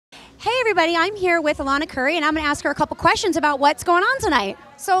everybody. I'm here with Alana Curry, and I'm going to ask her a couple questions about what's going on tonight.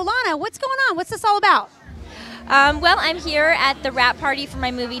 So, Alana, what's going on? What's this all about? Well, I'm here at the wrap party for my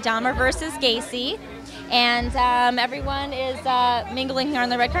movie Dahmer versus Gacy, and everyone is mingling here on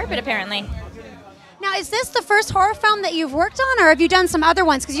the red carpet, apparently. Now, is this the first horror film that you've worked on, or have you done some other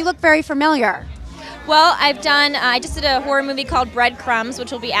ones? Because you look very familiar. Well, I just did a horror movie called Breadcrumbs,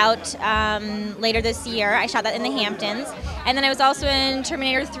 which will be out later this year. I shot that in the Hamptons. And then I was also in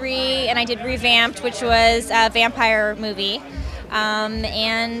Terminator 3, and I did Revamped, which was a vampire movie.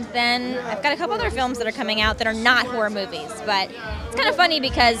 And then I've got a couple other films that are coming out that are not horror movies. But it's kind of funny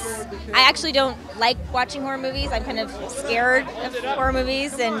because I actually don't like watching horror movies. I'm kind of scared of horror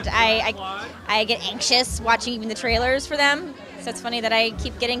movies, and I get anxious watching even the trailers for them. So it's funny that I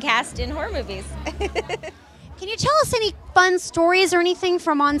keep getting cast in horror movies. Can you tell us any fun stories or anything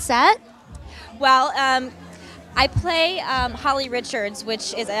from on set? Well, I play Holly Richards,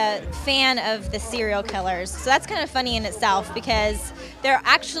 which is a fan of the serial killers. So that's kind of funny in itself because there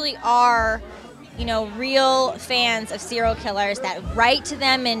actually are, real fans of serial killers that write to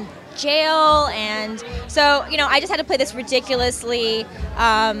them in jail. And so, I just had to play this ridiculously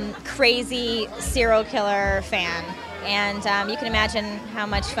crazy serial killer fan. And you can imagine how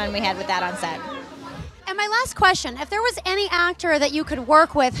much fun we had with that on set. And my last question, if there was any actor that you could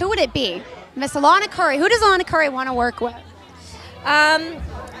work with, who would it be? Miss Alana Curry. Who does Alana Curry want to work with? I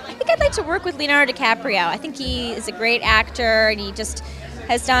think I'd like to work with Leonardo DiCaprio. I think he is a great actor, and he just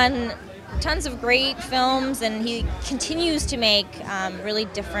has done tons of great films, and he continues to make really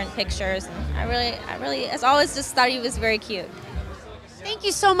different pictures. And I really, as always, just thought he was very cute. Thank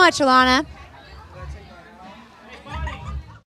you so much, Alana.